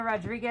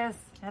Rodriguez.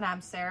 And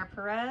I'm Sarah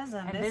Perez,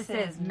 and this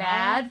is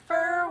Mad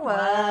for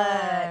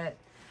What?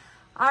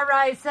 All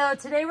right, so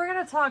today we're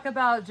going to talk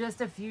about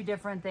just a few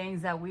different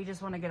things that we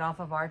just want to get off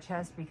of our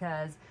chest,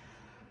 because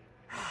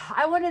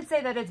I wouldn't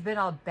say that it's been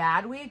a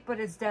bad week, but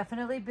it's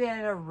definitely been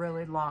a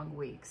really long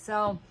week.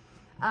 So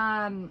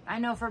I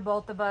know for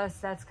both of us,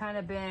 that's kind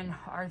of been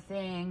our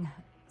thing.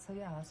 So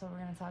yeah, that's what we're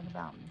going to talk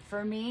about.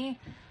 For me,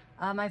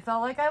 I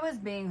felt like I was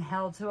being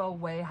held to a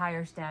way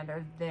higher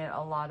standard than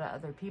a lot of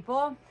other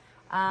people.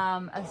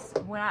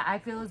 I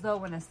feel as though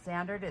when a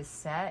standard is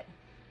set,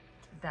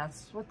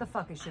 that's what the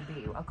fuck it should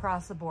be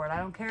across the board. I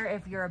don't care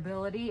if your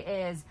ability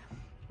is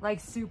like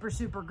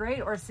super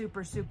great or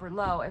super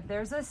low. If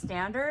there's a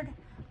standard,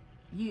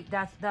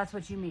 that's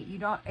what you meet. You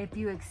don't, if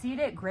you exceed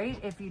it,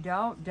 great. If you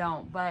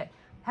don't. But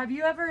have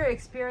you ever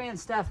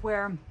experienced stuff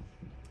where,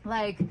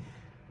 like,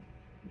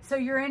 so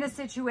you're in a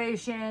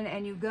situation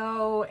and you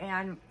go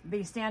and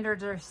the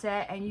standards are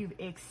set and you've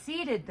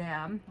exceeded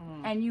them,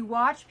 and you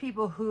watch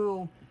people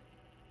who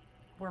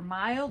were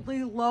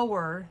mildly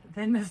lower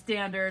than the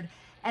standard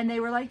and they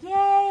were like,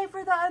 yay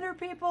for the other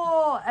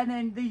people, and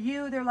then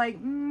they're like,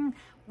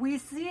 we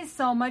see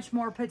so much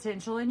more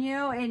potential in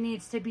you, it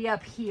needs to be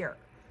up here.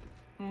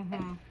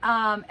 And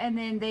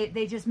then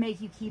they just make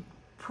you keep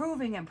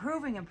proving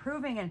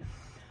and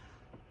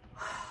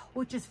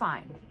which is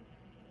fine.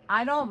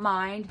 I don't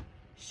mind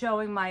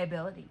showing my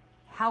ability.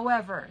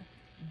 However,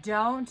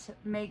 don't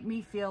make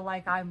me feel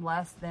like I'm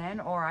less than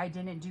or I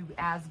didn't do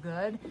as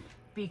good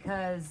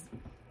because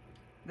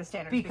the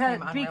standards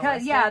became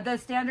unrealistic. Yeah, the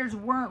standards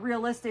weren't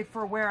realistic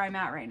for where I'm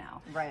at right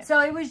now. Right. So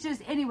it was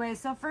just, anyway,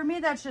 so for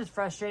me, that's just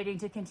frustrating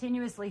to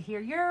continuously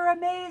hear, you're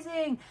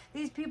amazing,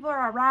 these people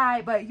are all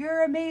right, but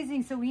you're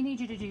amazing, so we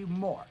need you to do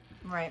more.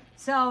 Right.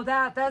 So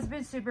that's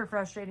been super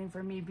frustrating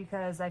for me,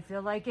 because I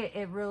feel like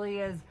it really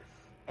is,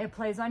 it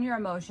plays on your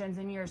emotions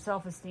and your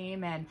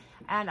self-esteem, and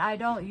I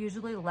don't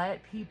usually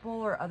let people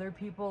or other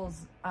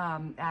people's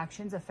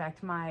actions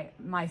affect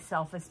my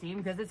self-esteem,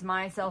 because it's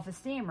my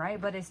self-esteem,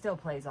 right? But it still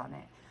plays on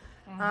it.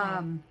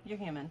 You're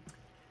human.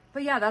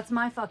 But yeah, that's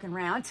my fucking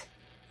rant.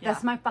 Yeah.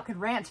 That's my fucking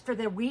rant for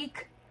the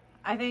week.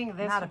 I think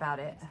this... Not about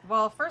it.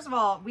 Well, first of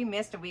all, we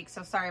missed a week,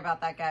 so sorry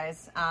about that,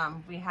 guys.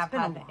 We have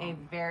had a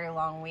very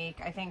long week.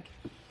 I think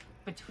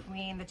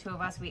between the two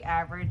of us, we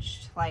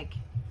averaged like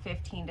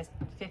 15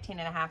 and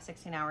a half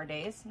 16-hour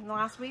days in the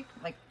last week,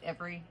 like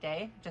every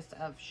day, just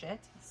of shit.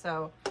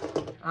 So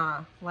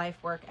life,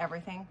 work,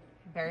 everything,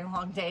 very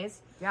long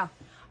days. Yeah.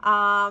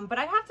 But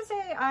I have to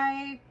say,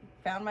 I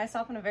found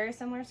myself in a very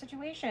similar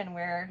situation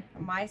where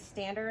my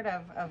standard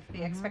of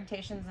the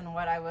expectations and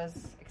what I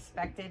was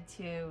expected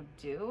to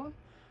do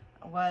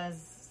was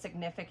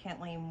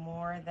significantly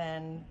more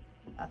than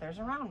others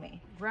around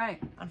me.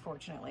 Right.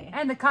 Unfortunately.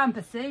 And the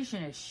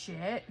compensation is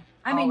shit.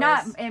 I mean,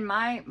 not in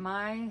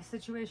my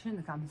situation,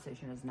 the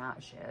compensation is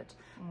not shit.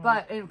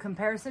 But in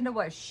comparison to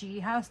what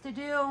she has to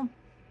do,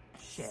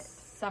 shit.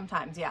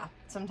 Sometimes, yeah.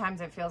 Sometimes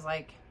it feels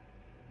like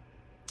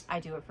I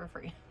do it for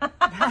free.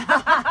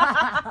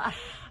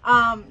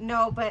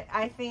 No, but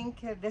I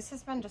think this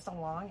has been just a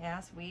long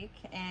ass week,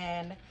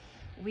 and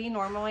we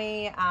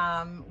normally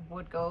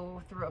would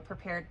go through a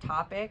prepared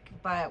topic,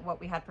 but what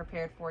we had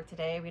prepared for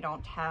today, we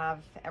don't have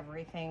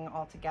everything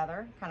all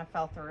together. Kind of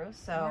fell through,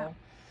 so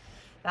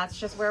that's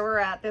just where we're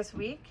at this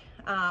week.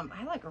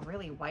 I look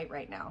really white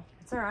right now.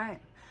 It's all right.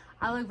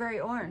 I look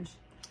very orange.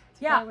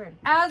 It's yeah, weird.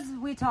 As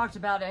we talked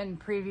about in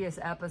previous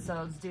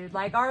episodes, dude,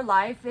 like our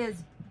life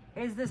is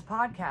this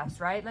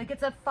podcast, right? Like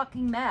it's a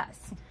fucking mess.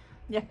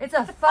 Yeah. It's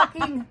a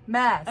fucking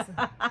mess,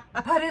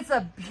 but it's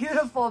a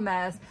beautiful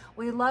mess.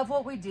 We love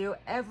what we do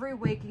every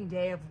waking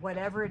day of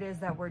whatever it is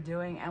that we're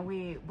doing, and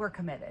we're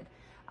committed.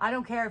 I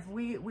don't care if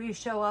we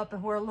show up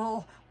and we're a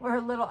little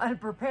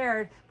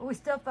unprepared, but we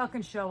still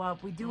fucking show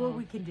up. We do what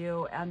we can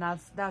do, and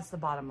that's the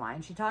bottom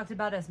line. She talked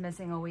about us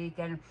missing a week,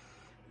 and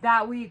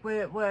that week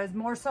was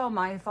more so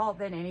my fault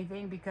than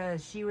anything,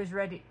 because she was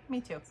ready.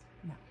 Me too.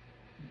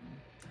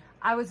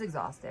 I was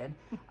exhausted.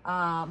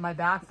 My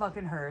back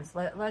fucking hurts.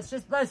 Let's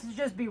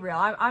just be real.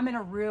 I'm in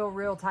a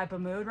real type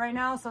of mood right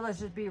now, so let's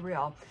just be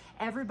real.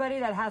 Everybody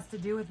that has to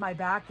do with my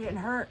back getting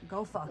hurt,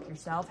 go fuck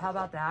yourself. How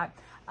about that?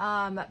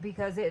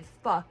 Because it's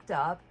fucked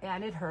up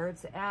and it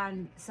hurts.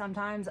 And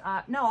sometimes,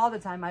 no, all the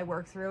time I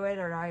work through it,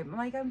 or I'm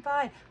like, I'm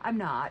fine. I'm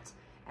not,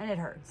 and it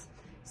hurts.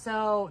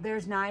 So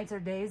there's nights or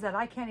days that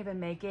I can't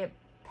even make it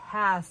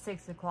past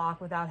 6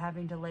 o'clock without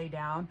having to lay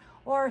down,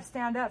 or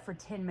stand up for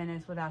 10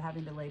 minutes without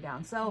having to lay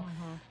down. So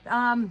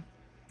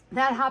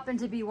that happened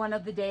to be one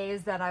of the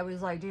days that I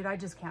was like, dude, I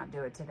just can't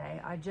do it today.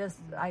 I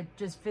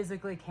just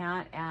physically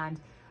can't. And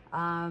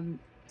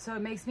so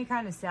it makes me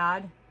kind of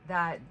sad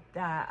that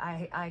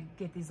I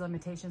get these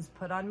limitations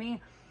put on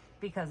me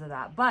because of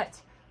that. But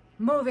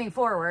moving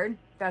forward,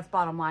 that's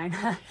bottom line.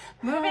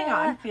 Moving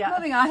on,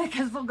 moving on,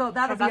 because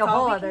that'll be a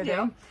whole other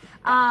thing.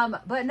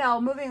 But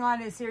no, moving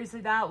on is seriously,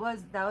 that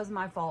was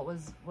my fault,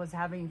 was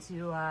having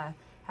to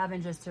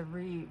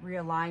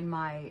realign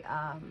my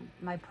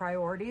my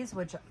priorities,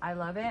 which I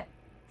love it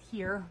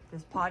here,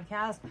 this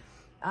podcast.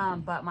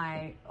 But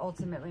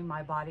ultimately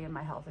my body and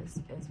my health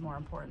is more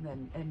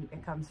important and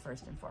it comes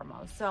first and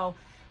foremost. So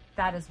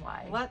that is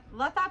why.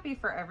 Let that be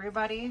for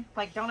everybody.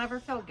 Like, don't ever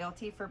feel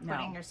guilty for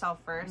putting yourself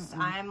first.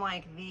 I'm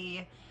like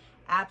the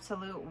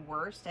absolute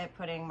worst at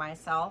putting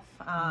myself,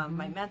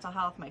 my mental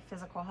health, my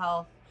physical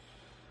health,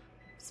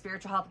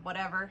 spiritual health,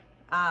 whatever,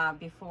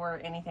 before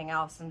anything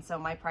else. And so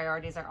my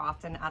priorities are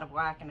often out of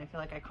whack, and I feel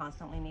like I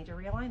constantly need to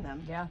realign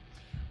them. Yeah.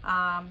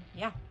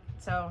 Yeah.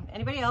 So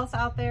anybody else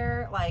out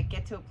there, like,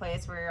 get to a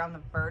place where you're on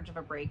the verge of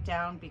a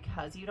breakdown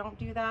because you don't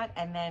do that,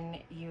 and then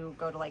you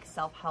go to like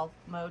self-help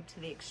mode to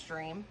the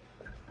extreme?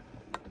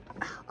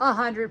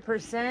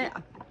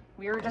 100%.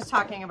 We were just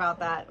talking about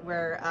that,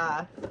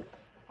 where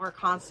we're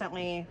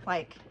constantly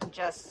like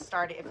just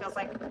starting. It feels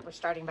like we're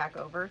starting back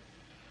over,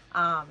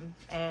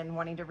 and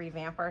wanting to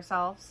revamp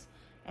ourselves,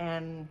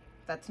 and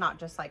that's not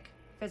just like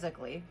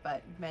physically,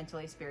 but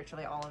mentally,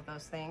 spiritually, all of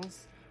those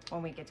things.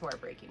 When we get to our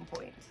breaking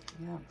point.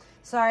 Yeah.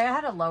 Sorry, I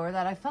had to lower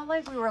that. I felt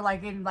like we were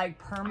like in like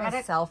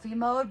selfie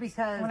mode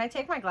because when I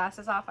take my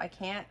glasses off, I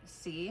can't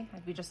see.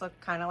 We just look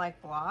kind of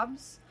like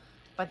blobs.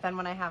 But then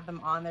when I have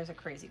them on, there's a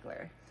crazy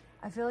glare.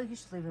 I feel like you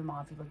should leave them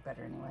off. You look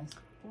better anyways.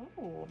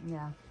 Ooh.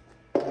 Yeah.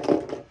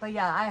 But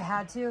yeah, I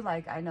had to,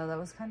 like, I know that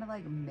was kind of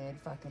like mid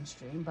fucking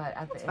stream, but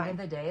at the end of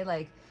the day,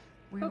 like,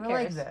 we were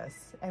like this,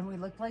 and we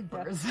looked like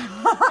birds.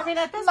 I mean,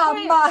 at this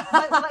point,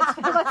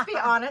 let's be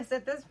honest.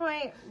 At this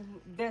point,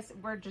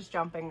 we're just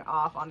jumping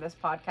off on this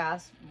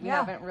podcast. We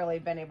haven't really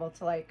been able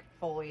to like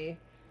fully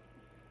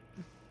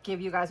give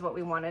you guys what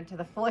we wanted to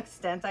the full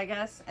extent, I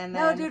guess. And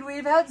then, no, dude,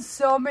 we've had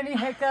so many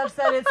hiccups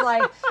that it's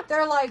like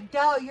they're like,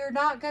 "No, you're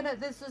not gonna.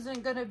 This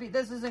isn't gonna be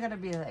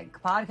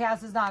like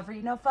podcast is not for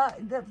you." No,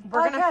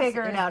 we're gonna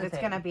figure it out. It's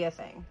gonna be a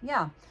thing.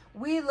 Yeah.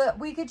 We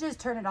could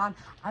just turn it on.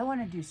 I want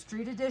to do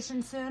street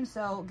edition soon,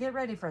 so get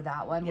ready for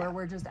that one where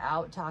we're just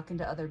out talking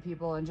to other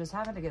people and just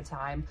having a good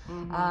time.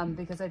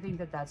 Because I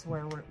think that's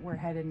where we're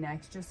headed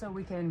next. Just so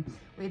we can.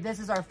 This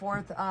is our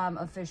 4th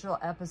official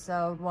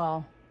episode.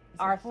 Well,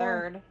 our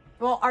 3rd.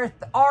 Well,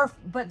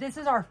 but this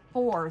is our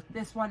 4th.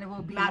 This one it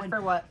will be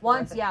for what?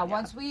 Once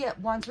we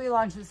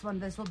launch this one,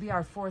 this will be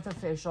our 4th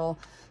official.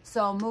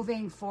 So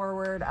moving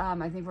forward,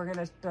 I think we're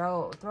gonna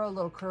throw a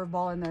little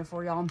curveball in there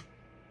for y'all.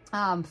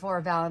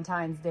 For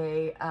Valentine's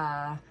Day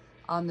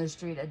on the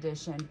street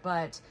edition.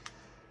 But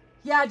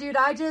yeah, dude,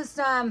 I just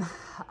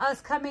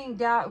us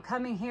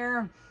coming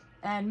here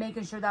and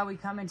making sure that we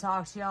come and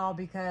talk to y'all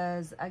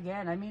because,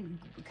 again, I mean,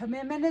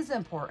 commitment is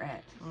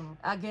important.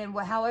 Again,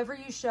 however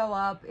you show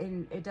up,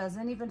 and it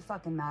doesn't even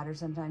fucking matter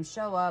sometimes.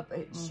 Show up,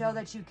 show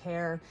that you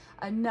care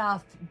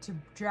enough to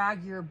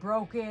drag your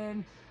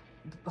broken,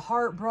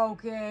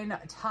 heartbroken,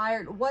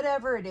 tired,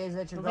 whatever it is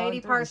that you're going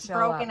lady through. parts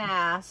broken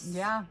ass.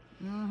 Yeah.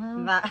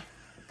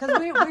 Because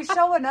we're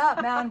showing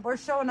up, man. We're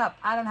showing up.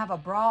 I don't have a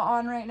bra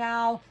on right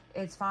now.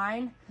 It's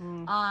fine.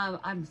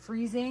 I'm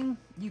freezing.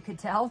 You could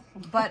tell,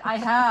 but I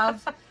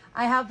have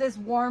this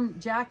warm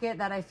jacket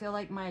that I feel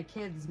like my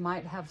kids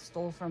might have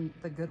stole from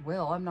the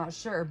Goodwill. I'm not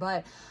sure,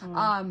 but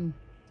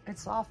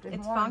it's soft and warm.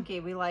 It's funky.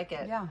 We like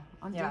it. Yeah,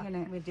 I'm digging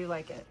it. We do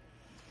like it.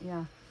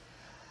 Yeah,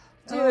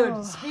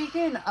 dude.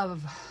 Speaking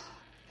of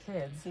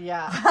kids,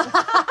 yeah.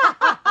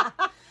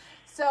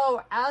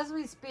 So as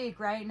we speak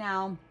right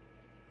now,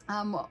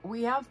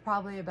 we have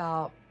probably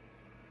about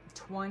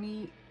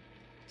 20.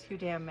 Too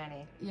damn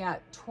many. Yeah,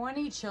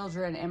 20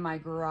 children in my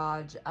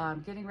garage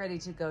getting ready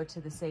to go to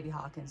the Sadie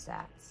Hawkins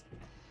stats.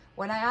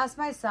 When I asked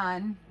my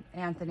son,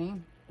 Anthony,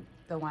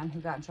 the one who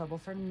got in trouble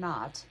for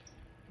not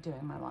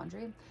doing my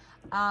laundry,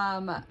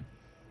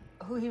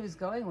 who he was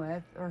going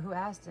with or who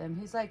asked him,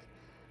 he's like,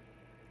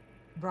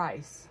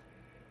 Bryce.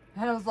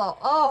 And I was like,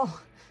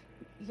 oh,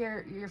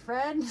 your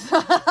friend?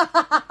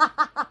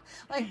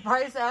 Like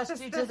Bryce asked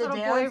you to the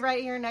dance. Boy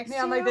right here next to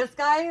you. I'm like, this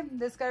guy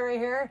right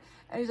here.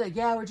 And he's like,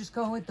 yeah, we're just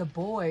going with the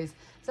boys.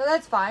 So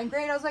that's fine.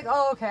 Great. I was like,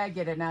 oh, okay, I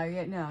get it now.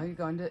 You're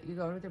going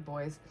with your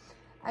boys.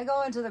 I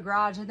go into the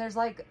garage and there's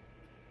like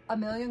a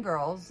million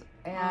girls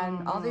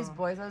and all these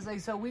boys. I was like,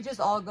 so we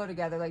just all go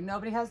together. Like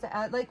nobody has to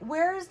add, like,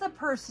 where is the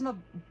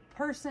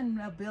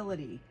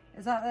personability?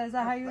 Is that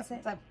how you would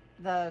say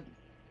it?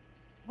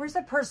 Where's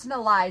the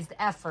personalized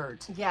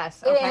effort?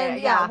 Yes. Okay.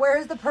 And, yeah.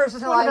 Where's the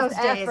personalized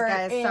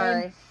effort? Days, guys,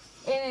 sorry.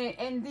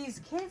 And these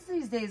kids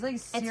these days, like,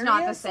 seriously? It's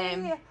not the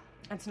same.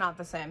 It's not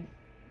the same.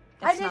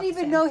 I didn't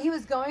even know he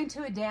was going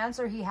to a dance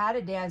or he had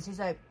a dance. He's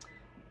like,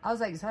 I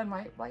was like, son,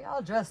 why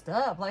y'all dressed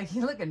up? Like,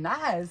 you're looking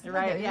nice.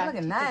 Right. You're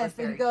looking nice.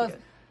 And he goes,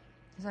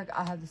 he's like,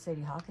 I have the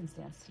Sadie Hawkins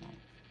dance tonight.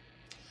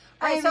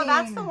 Right. So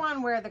that's the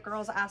one where the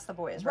girls ask the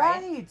boys,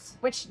 right? Right.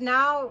 Which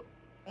now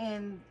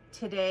in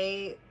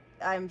today,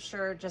 I'm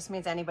sure just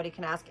means anybody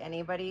can ask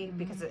anybody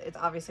because it's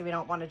obviously we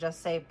don't want to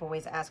just say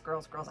boys ask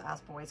girls, girls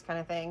ask boys kind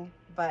of thing.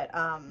 But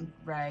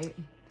right.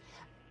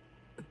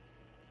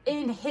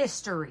 In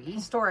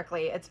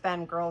historically, it's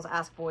been girls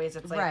ask boys.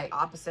 It's like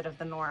opposite of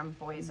the norm,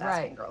 boys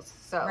asking girls.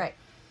 So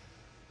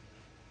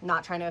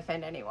not trying to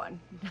offend anyone.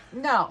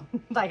 No.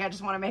 Like, I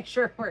just want to make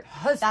sure we're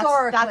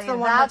Historically, that's the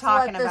one we're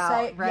talking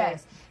about, right?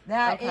 Yes,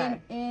 that Okay.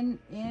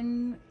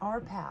 in our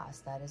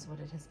past, that is what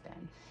it has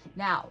been.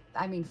 Now,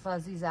 I mean,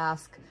 fuzzies. I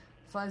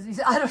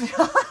don't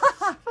know.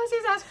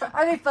 Fuzzies ask.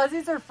 Are they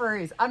fuzzies or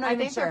furries? I'm not I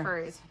even think sure. they're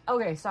furries.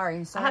 Okay,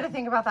 sorry. I had to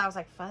think about that. I was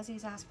like,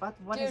 fuzzies ask. What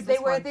Dude, is they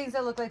this wear one? things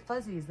that look like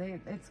fuzzies. They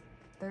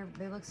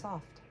look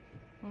soft.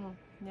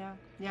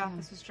 Yeah,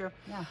 this is true.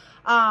 Yeah.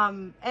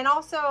 And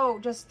also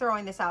just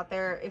throwing this out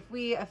there, if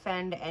we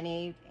offend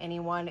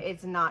anyone,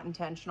 it's not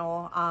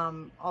intentional.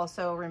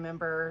 Also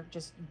remember,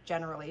 just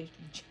generally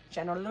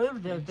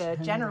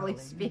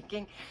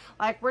speaking,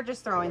 like, we're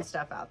just throwing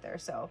stuff out there.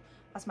 So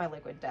that's my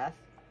liquid death.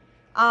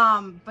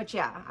 But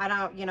yeah,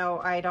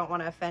 I don't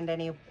want to offend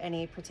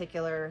any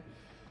particular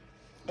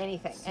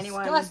anything.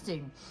 Anyone.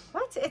 Disgusting.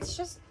 What?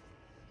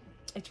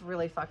 It's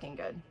really fucking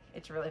good.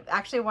 It's really,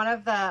 actually, one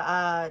of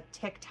the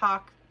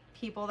TikTok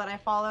people that I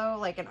follow,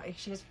 like, and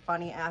she has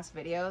funny ass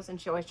videos, and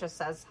she always just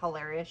says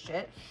hilarious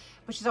shit,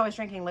 but she's always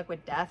drinking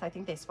liquid death. I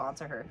think they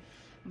sponsor her.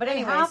 But They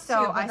anyway, have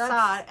so to, but I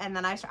saw it, and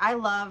then I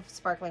love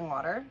sparkling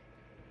water.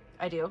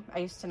 I do. I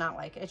used to not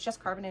like it. It's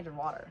just carbonated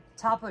water.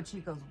 Topo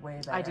Chico's way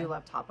better. I do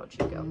love Topo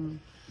Chico.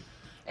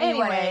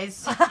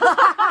 Anyways.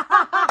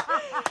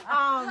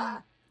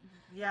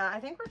 Yeah, I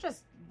think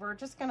we're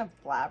just gonna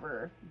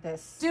blabber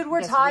this. Dude,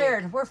 we're this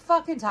tired. week. We're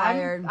fucking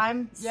tired.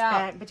 I'm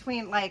spent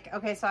between, like,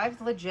 okay, so I've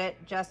legit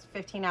just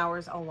 15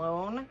 hours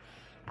alone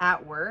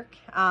at work.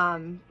 I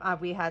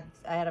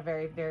had a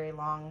very, very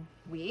long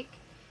week.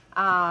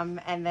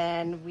 And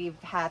then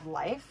we've had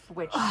life,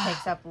 which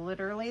takes up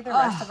literally the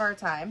rest of our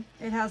time.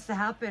 It has to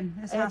happen.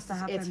 This has to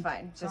happen. It's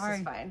fine. Sorry. This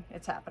is fine.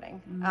 It's happening.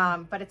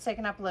 Mm-hmm. But it's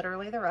taken up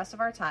literally the rest of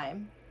our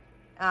time.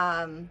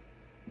 God.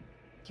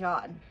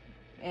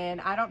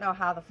 And I don't know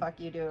how the fuck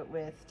you do it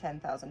with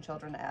 10,000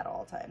 children at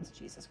all times.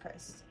 Jesus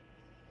Christ.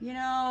 You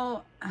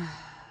know, I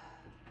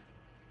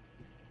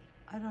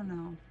don't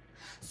know.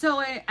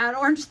 So at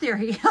Orange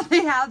Theory,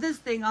 they have this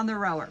thing on the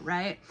rower,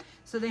 right?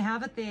 So they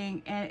have a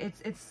thing, and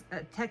it's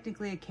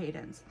technically a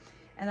cadence.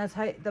 And that's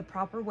how the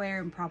proper way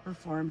and proper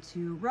form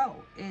to row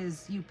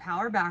is you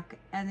power back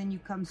and then you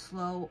come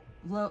slow.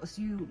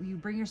 So you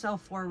bring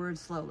yourself forward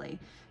slowly.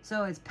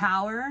 So it's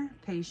power,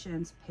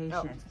 patience,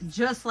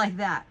 just like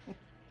that.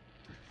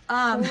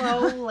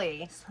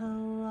 Slowly.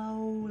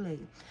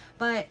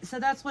 But so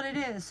that's what it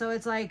is. So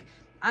it's like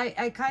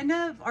I kind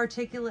of I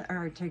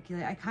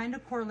kind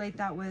of correlate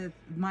that with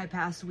my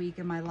past week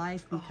in my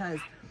life,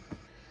 because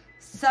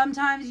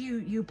sometimes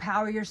you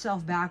power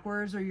yourself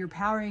backwards, or you're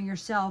powering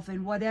yourself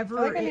and whatever.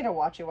 I feel like I need to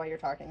watch you while you're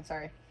talking.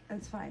 Sorry.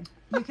 That's fine.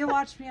 You can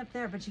watch me up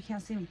there, but you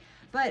can't see me.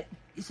 But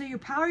so you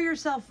power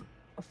yourself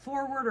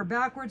forward or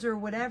backwards or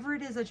whatever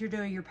it is that you're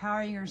doing, you're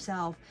powering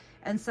yourself.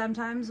 And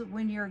sometimes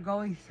when you're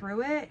going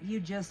through it, you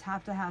just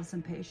have to have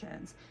some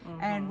patience.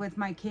 And with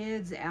my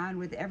kids and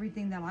with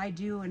everything that I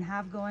do and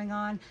have going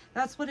on,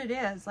 that's what it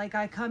is. Like,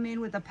 I come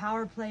in with a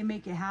power play,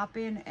 make it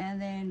happen,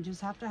 and then just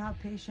have to have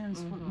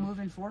patience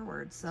moving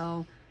forward.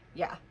 So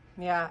yeah,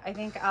 I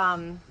think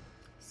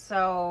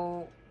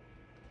so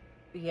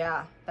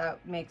yeah,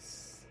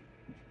 that's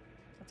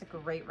a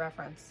great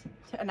reference.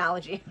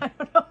 Analogy. I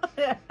don't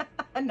know.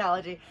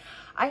 Analogy.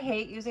 I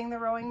hate using the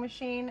rowing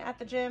machine at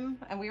the gym,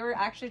 and we were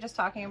actually just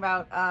talking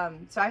about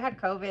so I had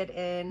COVID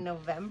in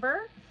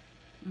November,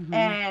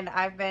 and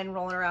I've been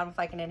rolling around with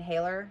like an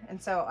inhaler,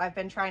 and so I've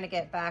been trying to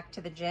get back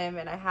to the gym,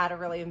 and I had a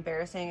really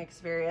embarrassing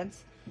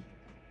experience.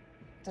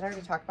 Did I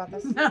already talk about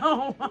this?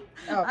 No,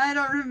 I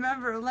don't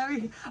remember.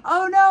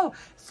 Oh no.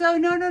 So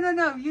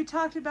no. You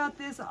talked about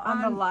this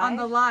on the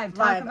live.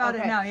 Talk about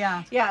it now.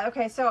 Yeah. Yeah.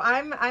 Okay. So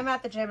I'm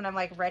at the gym, and I'm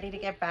like ready to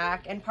get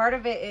back. And part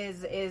of it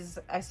is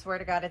I swear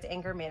to God, it's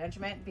anger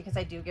management, because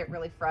I do get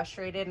really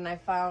frustrated. And I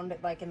found,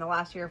 like, in the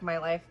last year of my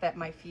life that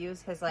my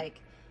fuse has like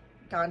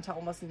gone to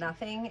almost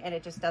nothing, and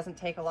it just doesn't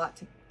take a lot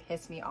to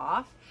piss me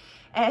off.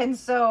 And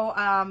so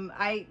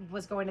I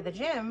was going to the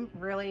gym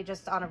really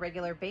just on a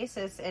regular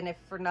basis, and if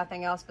for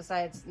nothing else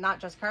besides not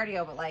just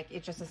cardio, but like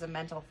it just is a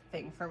mental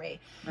thing for me.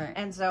 Right.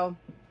 And so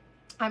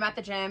I'm at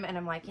the gym, and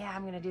I'm like, yeah,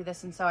 I'm going to do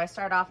this. And so I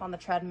start off on the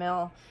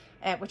treadmill,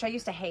 which I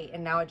used to hate,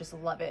 and now I just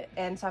love it.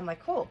 And so I'm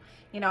like, cool,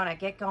 and I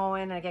get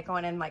going,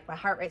 and like my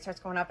heart rate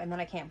starts going up, and then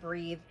I can't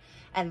breathe.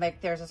 And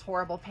like there's this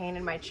horrible pain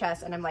in my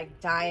chest, and I'm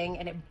like dying,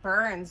 and it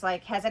burns.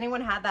 Like, has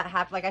anyone had that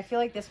happen? Like, I feel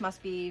like this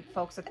must be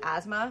folks with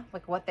asthma,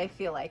 like what they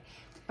feel like.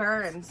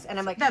 Burns. And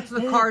I'm like, that's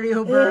the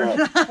cardio burn.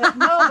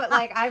 No, but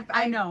like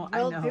I know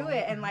do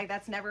it, and like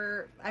that's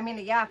never, I mean,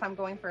 yeah, if I'm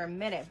going for a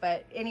minute,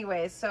 but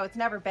anyways, so it's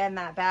never been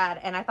that bad.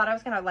 And I thought I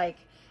was gonna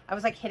I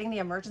was like hitting the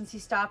emergency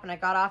stop, and I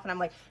got off, and I'm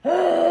like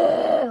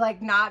like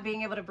not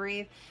being able to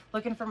breathe,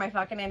 looking for my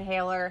fucking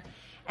inhaler.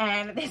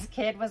 And this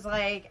kid was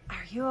like,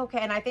 "Are you okay?"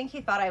 And I think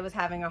he thought I was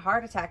having a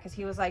heart attack because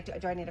he was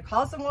like, do I need to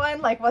call someone?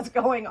 Like, what's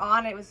going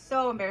on? It was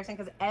so embarrassing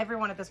because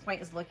everyone at this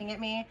point is looking at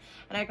me.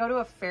 And I go to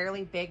a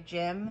fairly big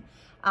gym.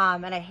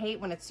 And I hate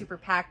when it's super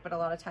packed, but a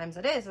lot of times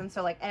it is. And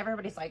so like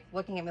everybody's like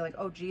looking at me like,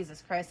 "Oh,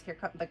 Jesus Christ, here,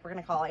 like we're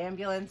going to call an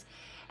ambulance."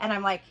 And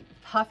I'm like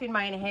puffing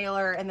my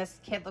inhaler, and this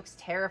kid looks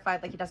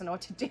terrified, like he doesn't know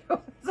what to do.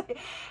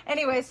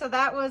 Anyway, so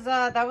that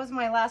was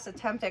my last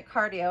attempt at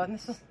cardio, and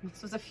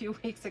this was a few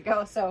weeks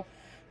ago. So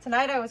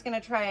tonight I was going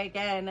to try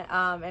again,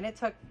 and it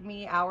took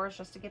me hours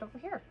just to get over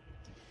here.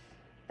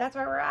 That's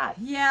where we're at.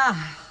 Yeah,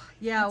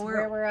 That's we're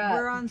where we're at.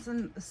 We're on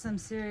some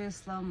serious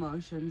slow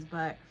motions,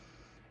 but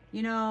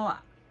you know,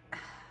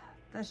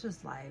 that's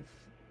just life.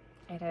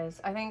 It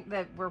is. I think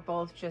that we're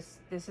both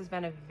this has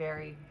been a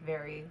very,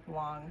 very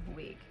long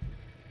week.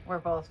 We're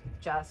both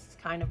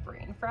just kind of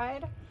brain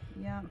fried.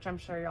 Yeah. Which I'm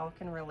sure y'all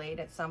can relate.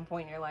 At some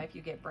point in your life,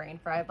 you get brain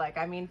fried. Like,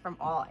 I mean, from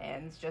all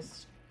ends,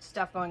 just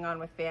stuff going on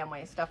with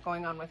family, stuff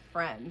going on with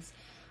friends,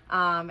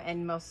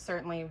 and most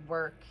certainly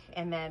work,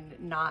 and then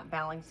not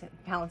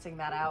balancing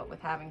that out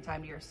with having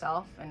time to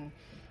yourself. And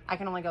I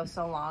can only go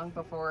so long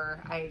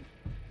before I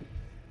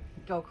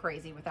go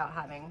crazy without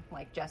having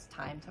like just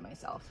time to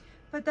myself.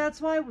 But that's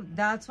why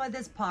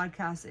this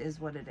podcast is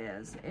what it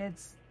is.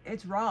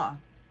 It's raw.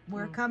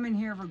 We're coming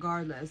here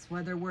regardless,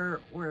 whether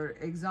we're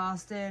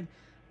exhausted,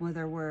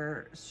 whether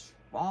we're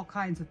all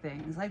kinds of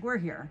things. Like, we're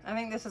here. I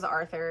think this is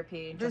our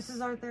therapy. This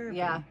is our therapy.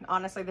 Yeah,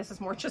 honestly, this is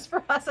more just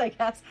for us, I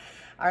guess.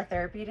 Our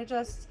therapy to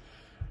just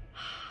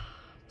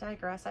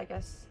digress, I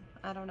guess.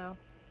 I don't know.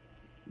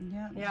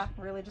 Yeah. Yeah,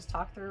 really just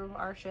talk through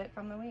our shit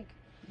from the week.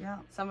 Yeah.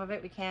 Some of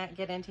it we can't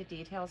get into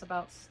details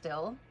about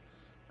still,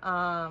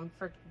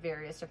 for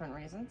various different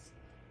reasons.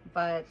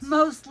 But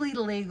mostly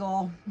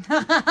legal.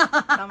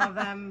 some of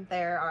them,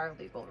 there are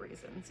legal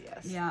reasons,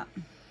 yes. Yeah.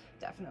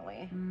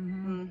 Definitely.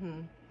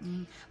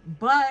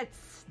 But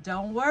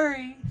don't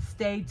worry.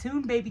 Stay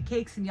tuned, baby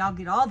cakes, and y'all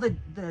get all the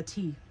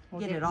tea. We'll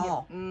get it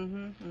all.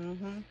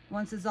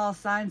 Once it's all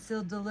signed,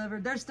 sealed,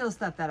 delivered. There's still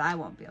stuff that I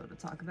won't be able to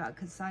talk about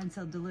because signed,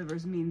 sealed,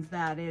 delivers means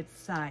that it's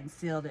signed,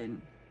 sealed, and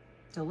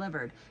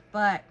delivered.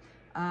 But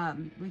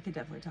we could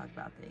definitely talk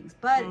about things.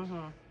 But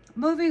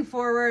moving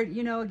forward,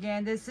 you know,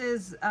 again, this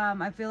is,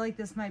 I feel like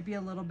this might be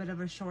a little bit of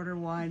a shorter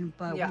one,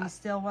 but we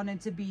still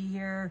wanted to be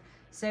here,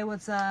 say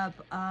what's up,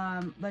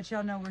 let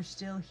y'all know we're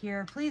still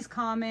here. Please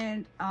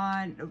comment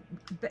on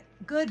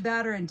good,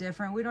 bad, or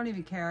indifferent. We don't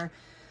even care.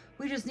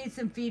 We just need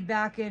some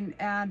feedback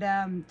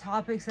and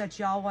topics that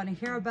y'all want to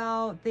hear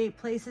about,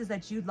 places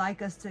that you'd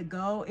like us to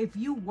go. If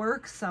you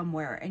work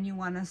somewhere and you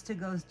want us to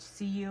go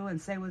see you and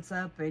say what's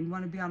up and you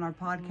want to be on our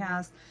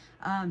podcast,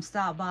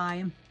 stop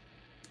by.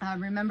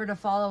 Remember to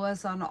follow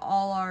us on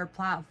all our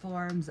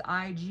platforms,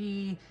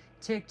 IG,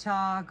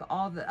 TikTok,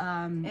 all the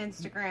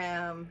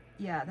Instagram.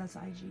 Yeah, that's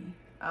IG.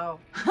 Oh,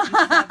 you said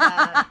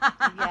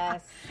that.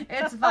 Yes,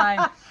 it's fine.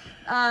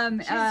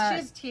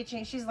 She's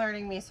teaching. She's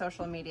learning me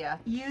social media,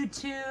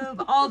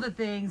 YouTube, all the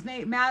things.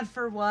 Mad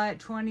for What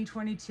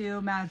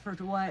 2022, Mad for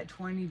What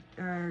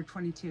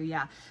 22.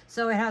 Yeah,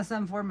 so it has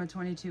some form of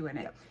 22 in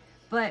it. Yep.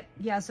 But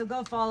yeah, so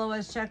go follow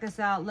us, check us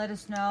out, let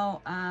us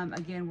know.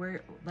 Again,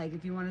 we're like,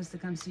 if you want us to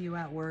come see you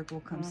at work,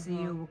 we'll come see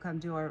you. We'll come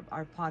do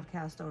our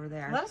podcast over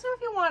there. Let us know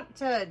if you want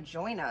to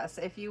join us.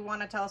 If you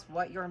want to tell us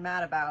what you're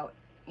mad about,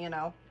 you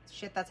know,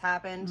 shit that's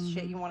happened,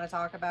 shit you want to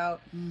talk about,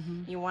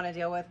 you want to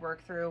deal with,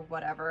 work through,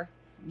 whatever.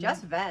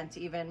 Just vent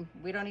even.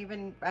 We don't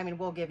even, I mean,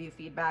 we'll give you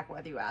feedback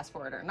whether you ask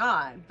for it or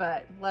not,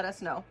 but let us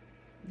know.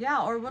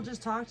 Yeah, or we'll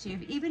just talk to you.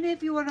 Even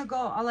if you want to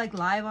go like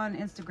live on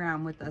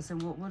Instagram with us,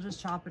 and we'll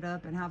just chop it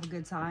up and have a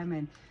good time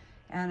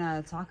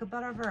and talk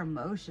about our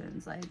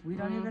emotions. Like, we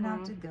don't even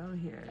have to go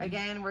here.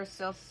 Again, we're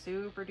still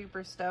super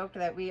duper stoked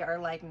that we are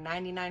like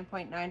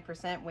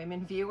 99.9%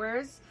 women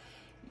viewers.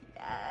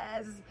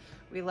 Yes,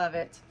 we love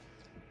it.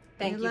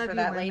 Thank you for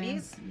that,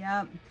 ladies.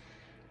 Yep.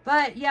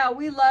 But yeah,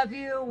 we love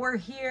you. We're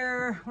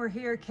here. We're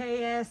here.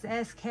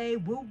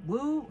 KSSK. Woo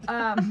woo.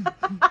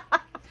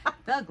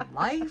 Thug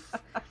life.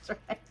 That's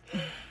right.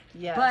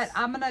 Yes. But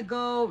I'm gonna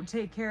go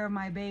take care of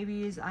my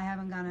babies. I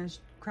haven't gotten a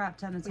crap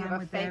ton of time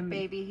with them. We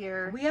have a fake baby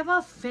here. We have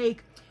a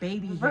fake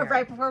baby here.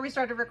 Right before we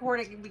started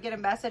recording, we get a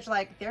message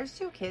like, "There's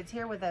 2 kids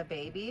here with a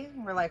baby."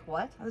 We're like,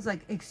 "What?" I was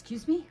like,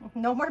 "Excuse me?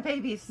 No more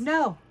babies.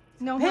 No.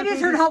 No babies more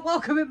babies are not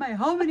welcome in my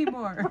home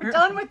anymore. We're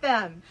done with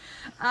them."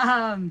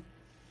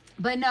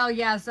 But no,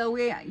 yeah. So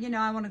we, you know,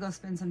 I want to go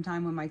spend some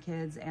time with my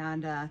kids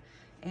and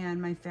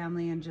my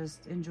family and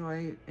just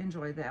enjoy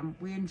them.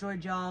 We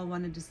enjoyed y'all.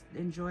 Wanted to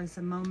enjoy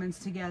some moments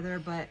together,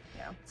 but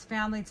it's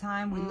family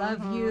time. We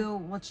love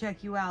you. We'll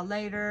check you out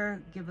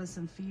later. Give us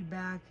some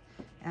feedback,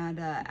 and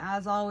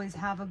as always,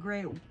 have a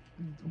great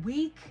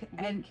week.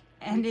 And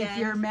if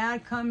you're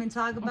mad, come and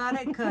talk about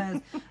it,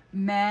 because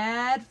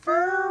mad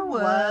for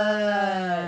what?